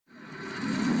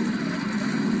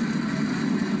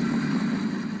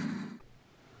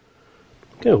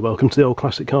Okay, well, welcome to the Old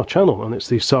Classic Car channel, and it's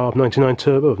the SAAB 99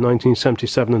 Turbo of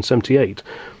 1977 and 78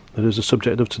 that is the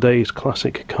subject of today's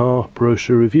classic car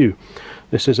brochure review.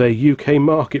 This is a UK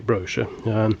market brochure,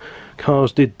 and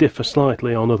cars did differ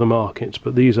slightly on other markets,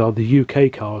 but these are the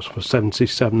UK cars for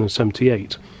 77 and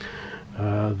 78.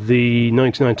 The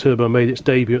 99 Turbo made its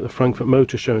debut at the Frankfurt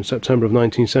Motor Show in September of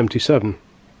 1977,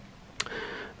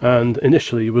 and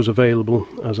initially was available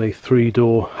as a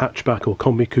three-door hatchback or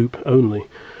Combi Coupe only.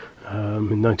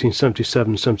 In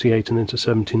 1977, 78 and into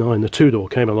 79. The two-door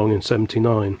came along in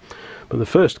 79, but the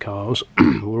first cars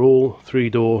were all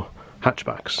three-door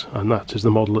hatchbacks, and that is the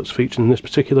model that's featured in this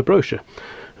particular brochure.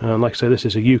 And like I say, this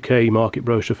is a UK market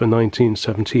brochure for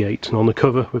 1978, and on the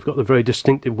cover we've got the very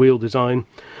distinctive wheel design,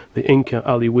 the Inca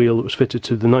alley wheel that was fitted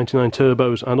to the 99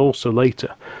 Turbos, and also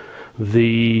later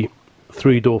the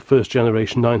three-door first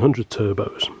generation 900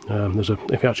 turbos.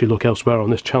 If you actually look elsewhere on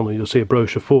this channel, you'll see a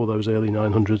brochure for those early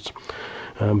 900s,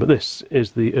 but this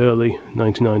is the early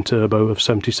 99 Turbo of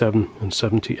 77 and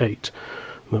 78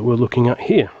 that we're looking at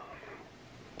here.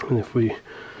 And if we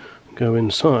go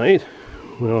inside,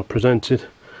 we are presented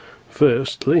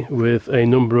firstly with a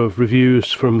number of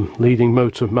reviews from leading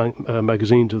motor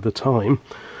magazines of the time.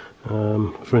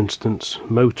 For instance,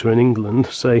 Motor in England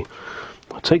say,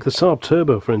 take the SAAB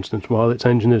Turbo for instance. While its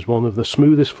engine is one of the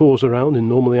smoothest fours around in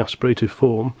normally aspirated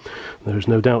form, there is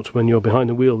no doubt when you're behind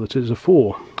the wheel that it is a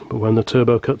 4, but when the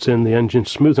turbo cuts in, the engine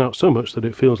smooths out so much that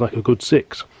it feels like a good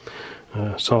 6.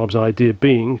 SAAB's idea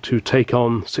being to take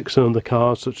on 6-cylinder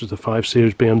cars such as the 5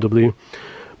 Series BMW,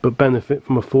 but benefit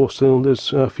from a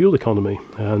 4-cylinder's fuel economy,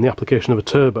 and the application of a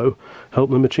turbo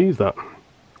helped them achieve that.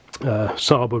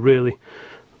 SAAB were really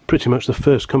pretty much the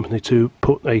first company to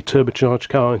put a turbocharged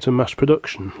car into mass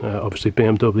production. Obviously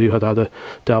BMW had a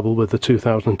dabble with the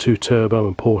 2002 Turbo,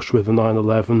 and Porsche with the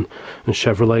 911, and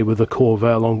Chevrolet with the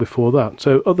Corvair long before that.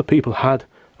 So other people had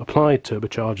applied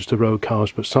turbochargers to road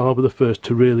cars, but SAAB were the first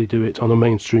to really do it on a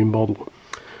mainstream model.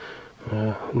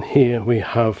 And here we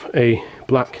have a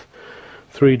black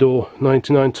three-door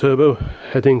 99 Turbo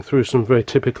heading through some very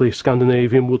typically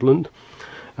Scandinavian woodland,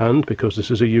 and because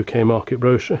this is a UK market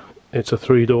brochure, it's a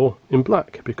three-door in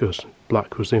black, because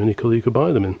black was the only colour you could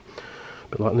buy them in, a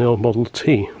bit like the old Model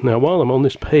T. Now while I'm on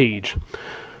this page,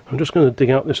 I'm just going to dig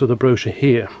out this other brochure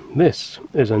here. This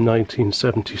is a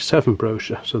 1977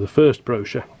 brochure, so the first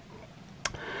brochure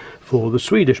for the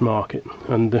Swedish market.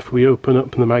 And if we open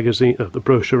up the magazine, the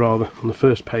brochure rather, on the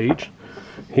first page,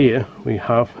 here we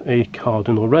have a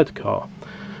Cardinal Red car.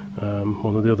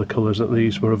 One of the other colours that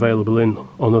these were available in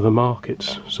on other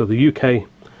markets. So the UK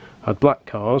had black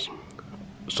cars.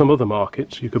 Some other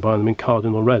markets you could buy them in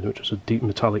Cardinal Red, which is a deep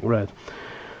metallic red.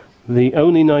 The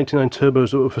only 99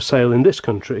 Turbos that were for sale in this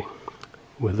country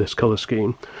with this colour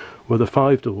scheme were the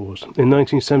 5 doors. In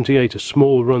 1978 a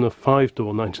small run of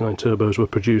 5-door 99 Turbos were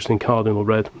produced in Cardinal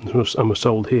Red and were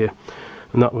sold here,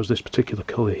 and that was this particular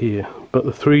colour here. But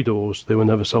the 3 doors, they were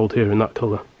never sold here in that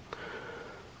colour.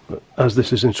 But as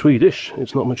this is in Swedish,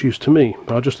 it's not much use to me,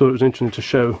 but I just thought it was interesting to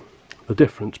show the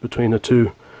difference between the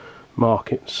two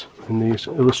markets in these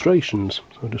illustrations.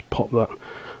 So I'll just pop that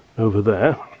over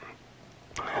there.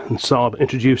 And SAAB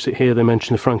introduced it here. They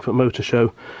mentioned the Frankfurt Motor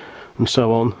Show and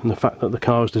so on, and the fact that the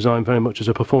car is designed very much as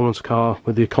a performance car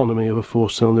with the economy of a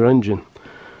 4-cylinder engine.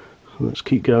 So let's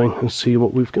keep going and see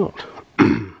what we've got.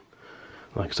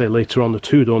 Like I say, later on the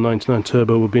 2-door 99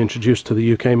 Turbo will be introduced to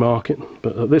the UK market,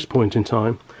 but at this point in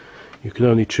time you can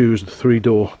only choose the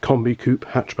 3-door Combi Coupe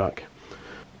hatchback.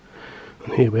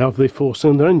 And here we have the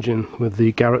 4-cylinder engine with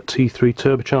the Garrett T3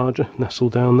 turbocharger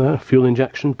nestled down there, fuel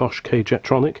injection, Bosch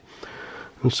K-Jetronic,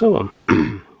 and so on.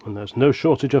 And there's no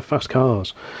shortage of fast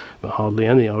cars, but hardly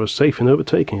any are as safe in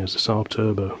overtaking as the SAAB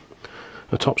Turbo.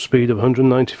 A top speed of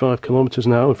 195 km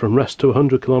an hour, and from rest to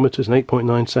 100 km in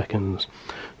 8.9 seconds.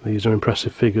 These are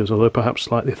impressive figures, although perhaps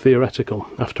slightly theoretical.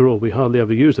 After all, we hardly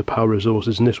ever use the power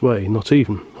resources in this way, not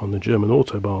even on the German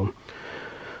Autobahn.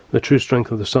 The true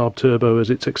strength of the SAAB Turbo is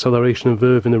its acceleration and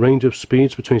verve in the range of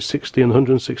speeds between 60 and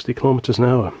 160 km an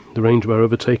hour, the range where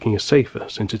overtaking is safer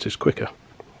since it is quicker.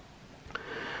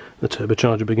 The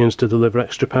turbocharger begins to deliver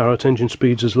extra power at engine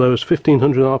speeds as low as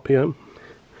 1500 RPM,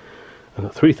 and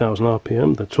at 3000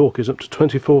 RPM the torque is up to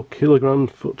 24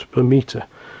 kg/foot per metre,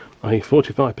 i.e.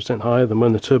 45% higher than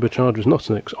when the turbocharger is not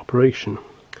in operation.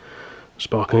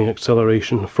 Sparkling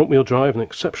acceleration, front-wheel drive, and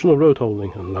exceptional road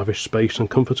holding, and lavish space and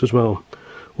comfort as well.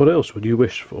 What else would you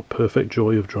wish for perfect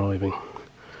joy of driving?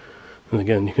 And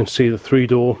again, you can see the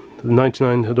 3-door. The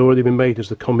 99 had already been made as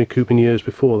the Combi Coupe in years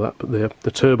before that, but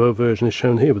the turbo version is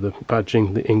shown here with the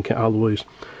badging, the Inca alloys,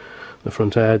 the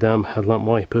front air dam, headlamp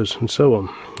wipers, and so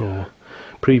on.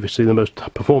 Previously the most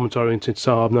performance oriented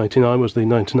Saab 99 was the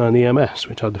 99 EMS,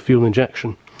 which had the fuel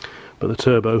injection, but the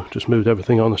turbo just moved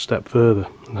everything on a step further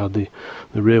and had the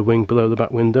rear wing below the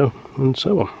back window and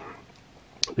so on.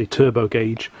 The turbo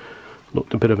gauge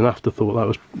looked a bit of an afterthought. That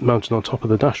was mounted on top of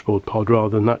the dashboard pod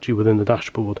rather than actually within the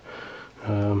dashboard.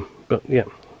 But yeah,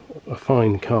 a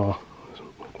fine car,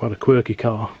 quite a quirky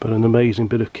car, but an amazing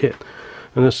bit of kit.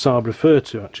 And as Saab referred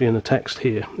to actually in the text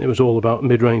here, it was all about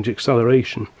mid-range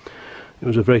acceleration. It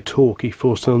was a very torquey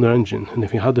four-cylinder engine, and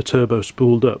if you had the turbo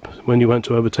spooled up, when you went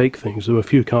to overtake things, there were a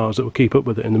few cars that would keep up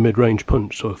with it in the mid-range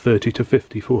punch, so 30 to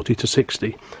 50, 40 to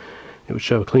 60. It would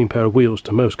show a clean pair of wheels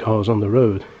to most cars on the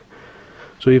road.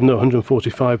 So even though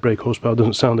 145 brake horsepower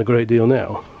doesn't sound a great deal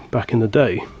now, back in the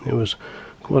day it was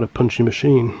quite a punchy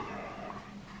machine.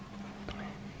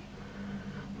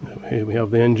 Here we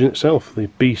have the engine itself, the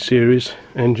B series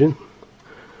engine,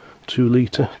 2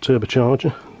 litre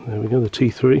turbocharger. There we go, the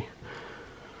T3.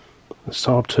 The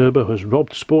Saab turbo has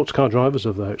robbed sports car drivers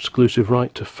of their exclusive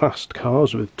right to fast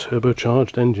cars with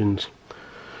turbocharged engines.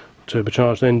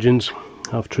 Turbocharged engines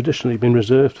have traditionally been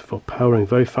reserved for powering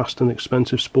very fast and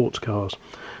expensive sports cars,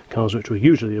 cars which were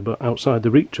usually about outside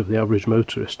the reach of the average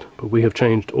motorist, but we have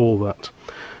changed all that.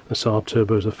 The Saab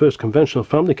Turbo is the first conventional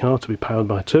family car to be powered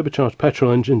by a turbocharged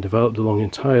petrol engine developed along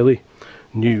entirely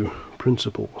new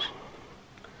principles.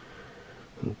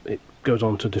 It goes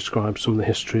on to describe some of the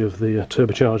history of the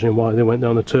turbocharging and why they went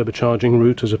down the turbocharging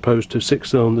route as opposed to 6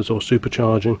 cylinders or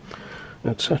supercharging,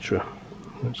 etc.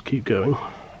 Let's keep going.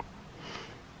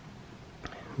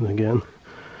 And again,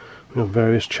 we have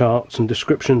various charts and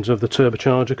descriptions of the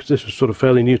turbocharger, because this was sort of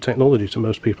fairly new technology to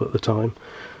most people at the time.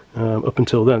 Up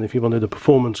until then, if you wanted a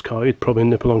performance car, you'd probably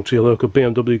nip along to your local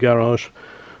BMW garage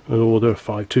and order a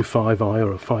 525i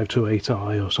or a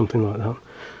 528i or something like that.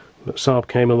 But Saab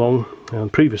came along,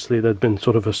 and previously there'd been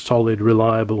sort of a solid,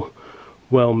 reliable,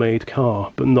 well-made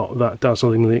car, but not that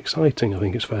dazzlingly exciting, I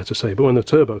think it's fair to say. But when the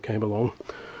turbo came along,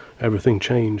 everything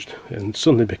changed and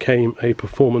suddenly became a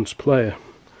performance player.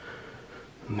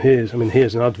 And here's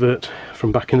an advert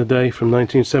from back in the day, from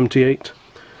 1978,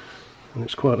 and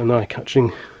it's quite an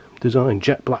eye-catching design,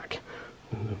 jet black.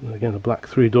 And again, a black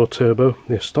 3-door turbo,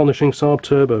 the astonishing Saab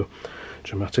Turbo,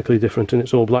 dramatically different in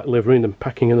its all-black livery and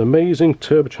packing an amazing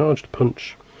turbocharged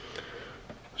punch.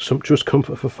 Sumptuous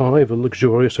comfort for 5, a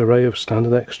luxurious array of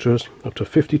standard extras, up to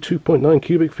 52.9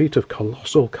 cubic feet of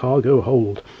colossal cargo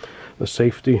hold. The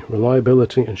safety,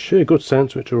 reliability and sheer good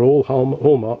sense which are all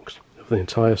hallmarks of the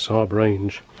entire Saab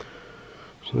range.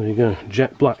 So there you go,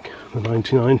 jet black, the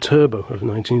 99 Turbo of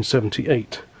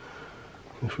 1978.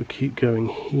 If we keep going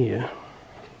here,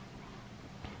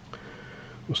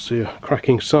 we'll see a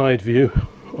cracking side view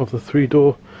of the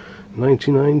 3-door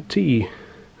 99T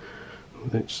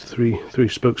with its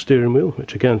three-spoke steering wheel,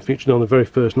 which again featured on the very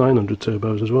first 900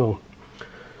 turbos as well.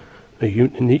 A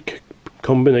unique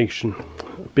combination,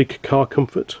 big car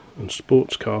comfort and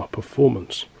sports car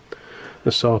performance.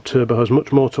 The Saab Turbo has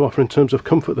much more to offer in terms of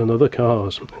comfort than other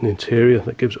cars, an interior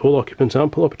that gives all occupants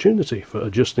ample opportunity for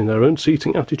adjusting their own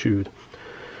seating attitude,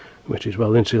 which is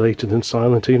well insulated and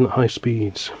silent even at high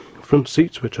speeds. Front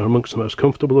seats which are amongst the most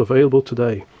comfortable available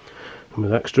today, and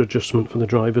with extra adjustment for the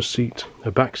driver's seat.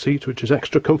 A back seat which is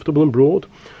extra comfortable and broad,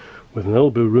 with an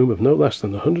elbow room of no less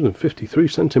than 153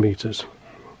 centimetres.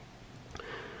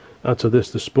 Add to this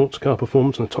the sports car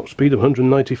performance and a top speed of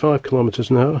 195 km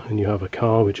an hour, and you have a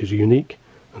car which is unique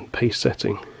and pace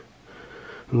setting.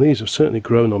 And these have certainly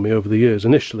grown on me over the years.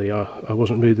 Initially I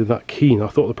wasn't really that keen. I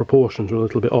thought the proportions were a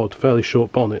little bit odd, fairly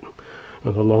short bonnet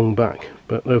and a long back,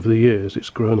 but over the years it's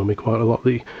grown on me quite a lot,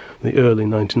 the early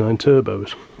 99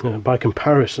 turbos. By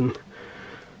comparison,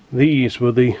 these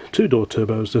were the 2-door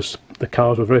turbos. The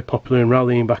cars were very popular in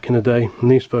rallying back in the day, and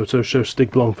these photos show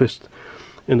Stig Blomqvist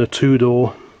in a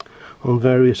 2-door on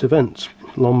various events.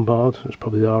 Lombard, it's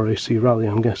probably the RAC Rally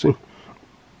I'm guessing.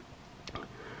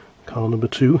 Car number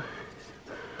 2.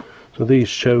 So these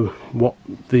show what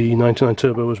the 99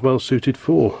 Turbo was well suited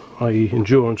for, i.e.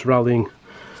 endurance, rallying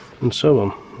and so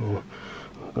on.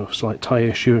 Got a slight tyre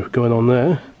issue going on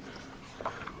there.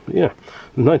 But yeah,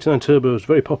 the 99 Turbo was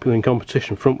very popular in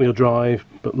competition, front wheel drive,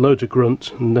 but loads of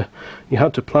grunt, and you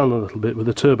had to plan a little bit with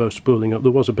the turbo spooling up.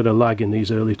 There was a bit of lag in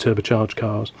these early turbocharged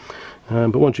cars,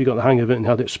 but once you got the hang of it and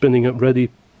had it spinning up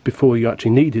ready before you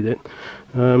actually needed it,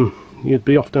 you'd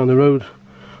be off down the road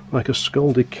like a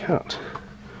scolded cat.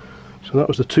 So that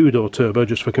was the 2-door turbo,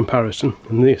 just for comparison,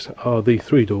 and these are the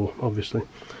 3-door, obviously.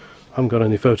 I haven't got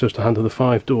any photos to hand of the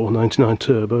 5-door 99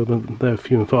 Turbo, but they're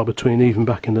few and far between even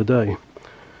back in the day.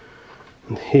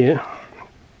 And here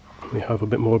we have a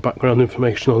bit more background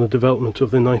information on the development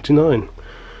of the 99.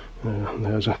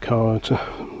 There's a car at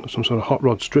some sort of hot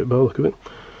rod strip by the look of it.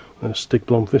 Stig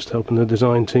Blomqvist helping the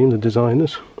design team, the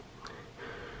designers.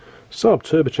 SAAB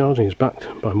turbocharging is backed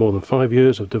by more than 5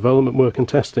 years of development work and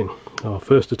testing. Our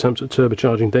first attempts at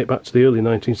turbocharging date back to the early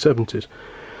 1970s,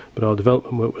 but our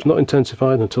development work was not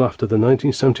intensified until after the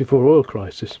 1974 oil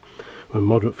crisis, when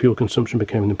moderate fuel consumption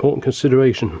became an important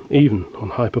consideration, even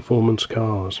on high-performance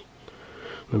cars.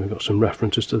 Then we've got some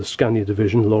references to the Scania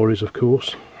division, lorries of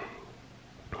course.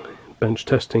 Bench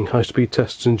testing, high-speed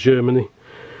tests in Germany.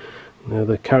 Now,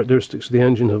 the characteristics of the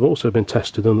engine have also been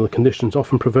tested under the conditions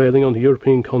often prevailing on the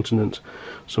European continent.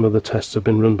 Some of the tests have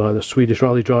been run by the Swedish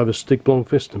rally drivers Stig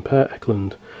Blomqvist and Per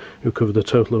Eklund, who covered a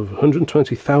total of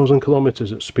 120,000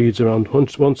 kilometres at speeds around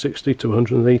 160 to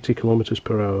 180 kilometres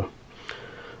per hour.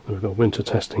 And we've got winter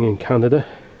testing in Canada,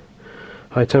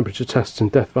 high temperature tests in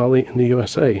Death Valley in the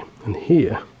USA, and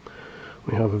here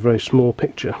we have a very small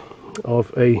picture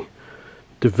of a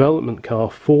development car,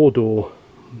 4-door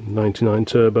 99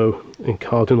 turbo in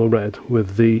Cardinal Red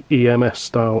with the EMS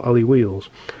style alley wheels.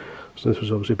 So this was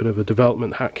obviously a bit of a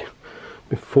development hack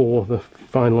before the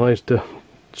finalised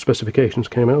specifications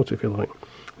came out, if you like.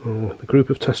 The group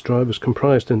of test drivers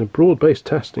comprised in a broad-based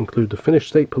test include the Finnish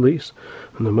State Police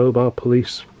and the Mobile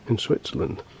Police in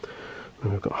Switzerland.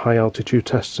 And we've got high altitude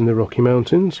tests in the Rocky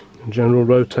Mountains and general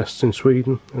road tests in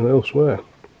Sweden and elsewhere.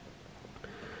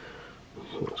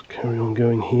 So let's carry on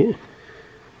going here.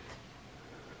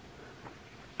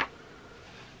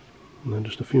 And then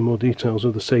just a few more details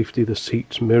of the safety, the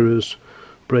seats, mirrors,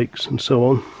 brakes and so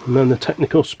on. And then the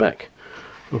technical spec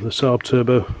of the SAAB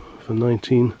Turbo for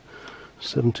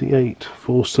 1978.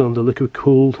 4-cylinder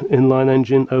liquid-cooled inline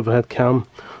engine, overhead cam,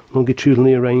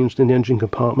 longitudinally arranged in the engine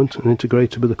compartment and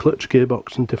integrated with a clutch,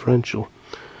 gearbox and differential.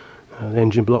 The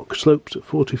engine block slopes at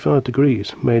 45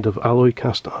 degrees, made of alloy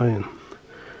cast iron.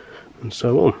 And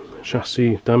so on.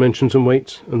 Chassis dimensions and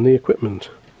weights and the equipment.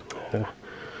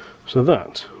 So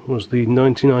that was the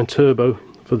 99 Turbo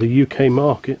for the UK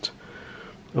market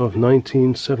of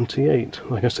 1978.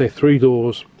 Like I say, 3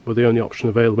 doors were the only option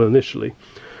available initially.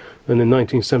 Then in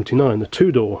 1979 the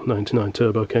 2-door 99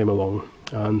 Turbo came along,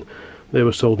 and they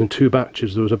were sold in 2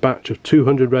 batches. There was a batch of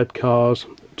 200 red cars,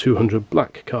 200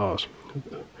 black cars,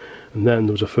 and then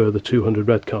there was a further 200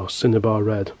 red cars, Cinnabar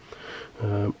Red.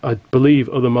 I believe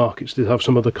other markets did have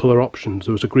some other colour options.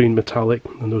 There was a green metallic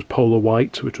and there was polar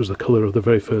white, which was the colour of the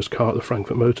very first car at the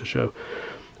Frankfurt Motor Show.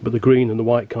 But the green and the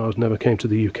white cars never came to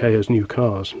the UK as new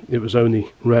cars. It was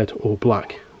only red or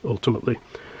black, ultimately.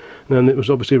 And then it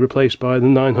was obviously replaced by the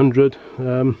 900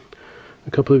 a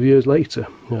couple of years later.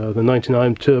 The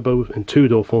 99 Turbo in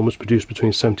 2-door form was produced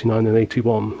between 79 and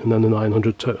 81, and then the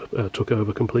 900 took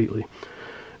over completely.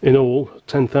 In all,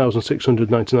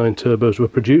 10,699 turbos were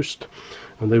produced,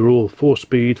 and they were all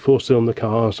 4-speed, 4-cylinder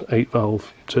cars,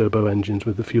 8-valve turbo engines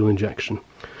with the fuel injection.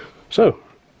 So,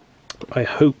 I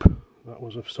hope that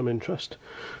was of some interest.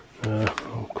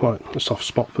 Quite a soft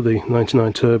spot for the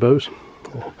 99 turbos.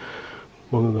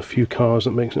 One of the few cars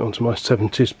that makes it onto my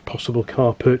 70s possible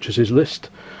car purchases list.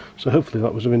 So hopefully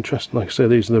that was of interest. Like I say,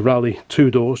 these are the Rally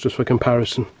 2 doors, just for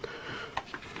comparison.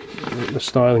 The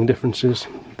styling differences.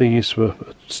 These were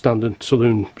a standard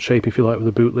saloon shape, if you like, with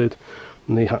a boot lid,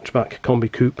 and the hatchback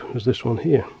Combi Coupe is this one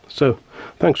here. So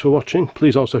thanks for watching.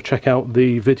 Please also check out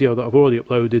the video that I've already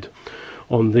uploaded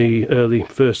on the early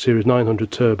first series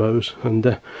 900 turbos,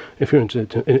 and if you're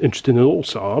interested in all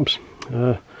SAABs,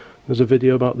 there's a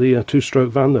video about the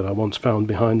 2-stroke van that I once found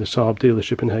behind the SAAB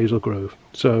dealership in Hazel Grove.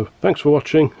 So thanks for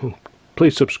watching, and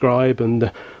please subscribe, and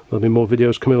there'll be more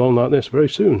videos coming along like this very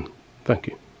soon. Thank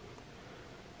you.